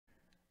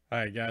All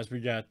right, guys, we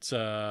got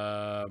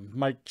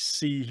Mike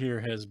C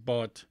here has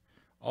bought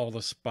all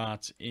the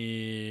spots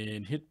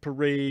in Hit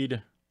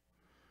Parade,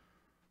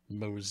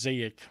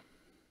 Mosaic,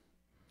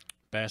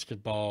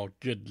 basketball.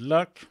 Good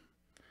luck.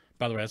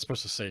 By the way, that's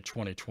supposed to say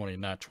 2020,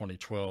 not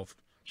 2012.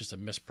 Just a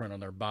misprint on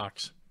their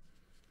box.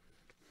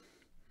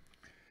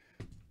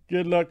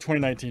 Good luck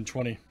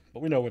 2019-20,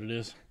 but we know what it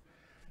is.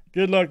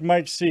 Good luck,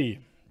 Mike C.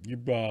 You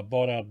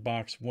bought out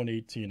box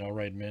 118. All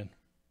right, man.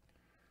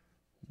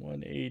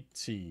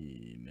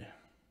 118.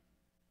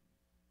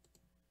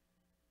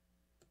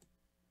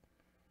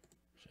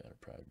 That'll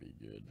probably be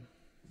good.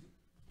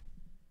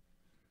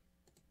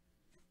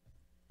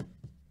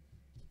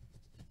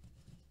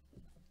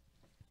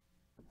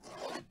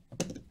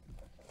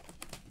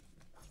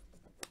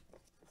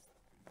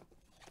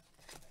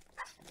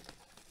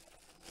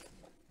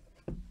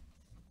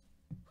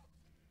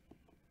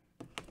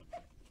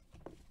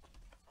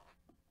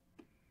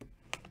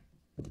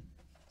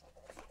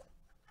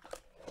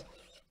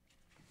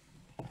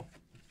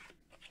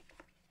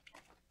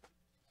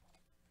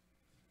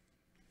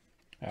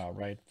 All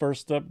right,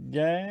 first up,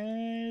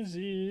 guys,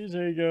 is,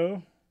 there you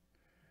go.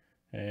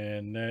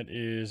 And that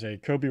is a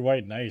Kobe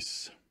White.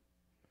 Nice.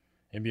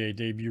 NBA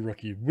debut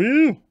rookie.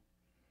 Woo!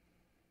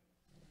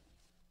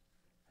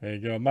 There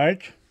you go,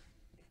 Mike.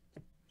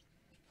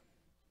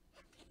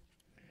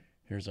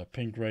 Here's a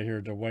pink right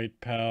here, the White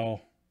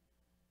Pal.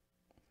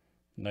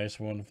 Nice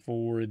one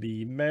for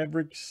the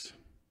Mavericks.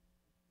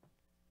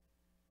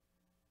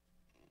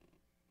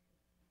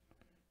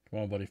 Come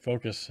on, buddy,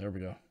 focus. There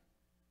we go.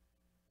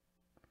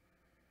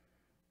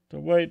 The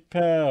White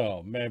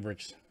Pal,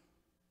 Mavericks.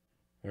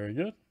 Very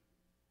good.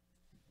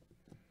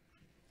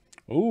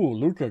 Ooh,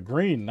 Luka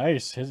Green,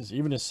 nice.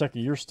 Even his second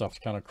year stuff's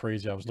kind of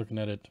crazy. I was looking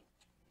at it.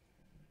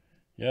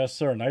 Yes,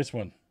 sir, nice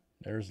one.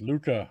 There's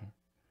Luka.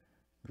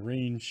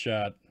 Green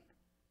shot.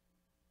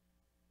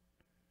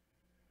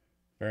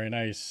 Very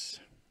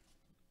nice.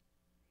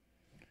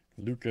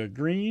 Luka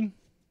Green.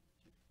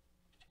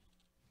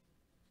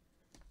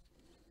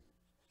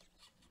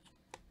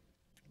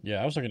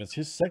 Yeah, I was looking at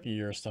his second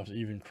year stuff,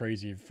 even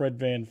crazy. Fred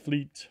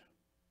VanVleet.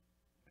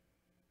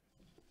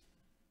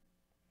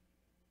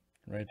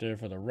 Right there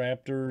for the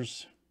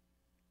Raptors.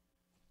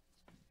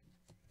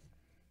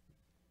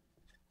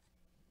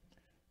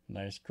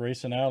 Nice.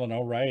 Grayson Allen,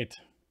 all right.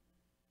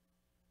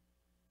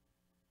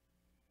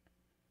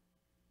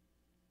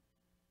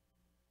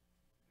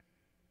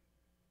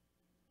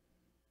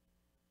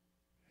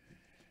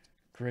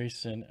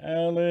 Grayson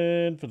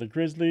Allen for the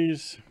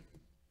Grizzlies.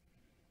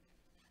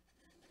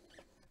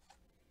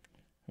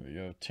 There we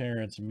go.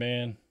 Terrence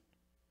Mann.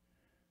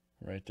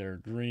 Right there,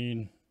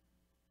 green.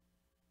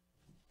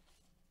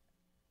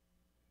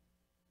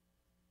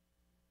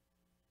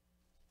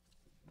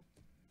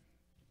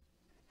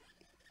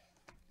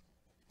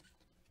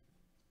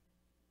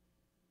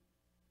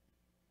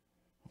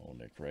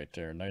 Nick right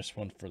there. Nice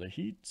one for the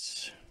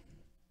Heats.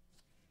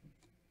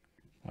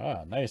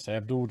 Ah, nice.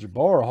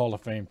 Abdul-Jabbar Hall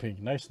of Fame pink.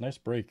 Nice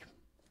break.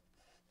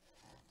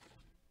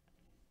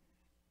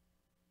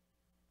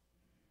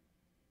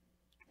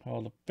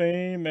 Hall of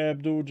Fame,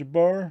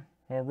 Abdul-Jabbar.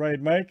 All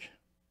right, Mike.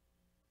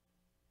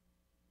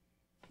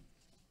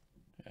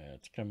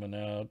 That's coming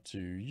out to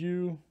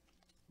you.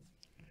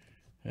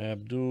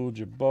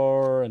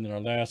 Abdul-Jabbar. And then our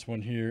last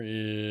one here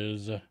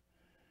is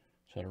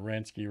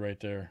Satoransky right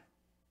there.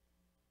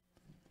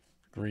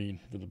 Green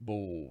for the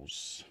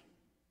Bulls.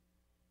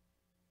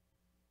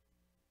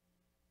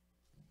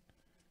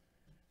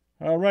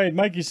 All right,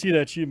 Mike, you see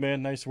that, you,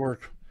 man. Nice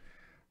work.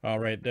 All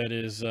right, that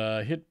is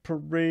Hit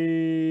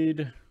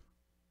Parade.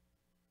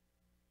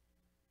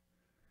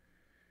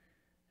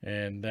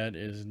 And that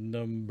is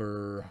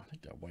number, I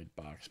think that white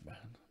box, man.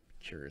 I'm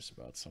curious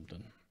about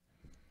something.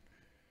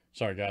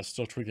 Sorry, guys,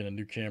 still tweaking a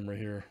new camera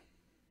here.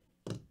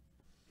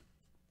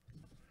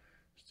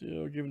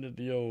 Still giving it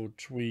the old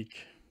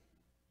tweak.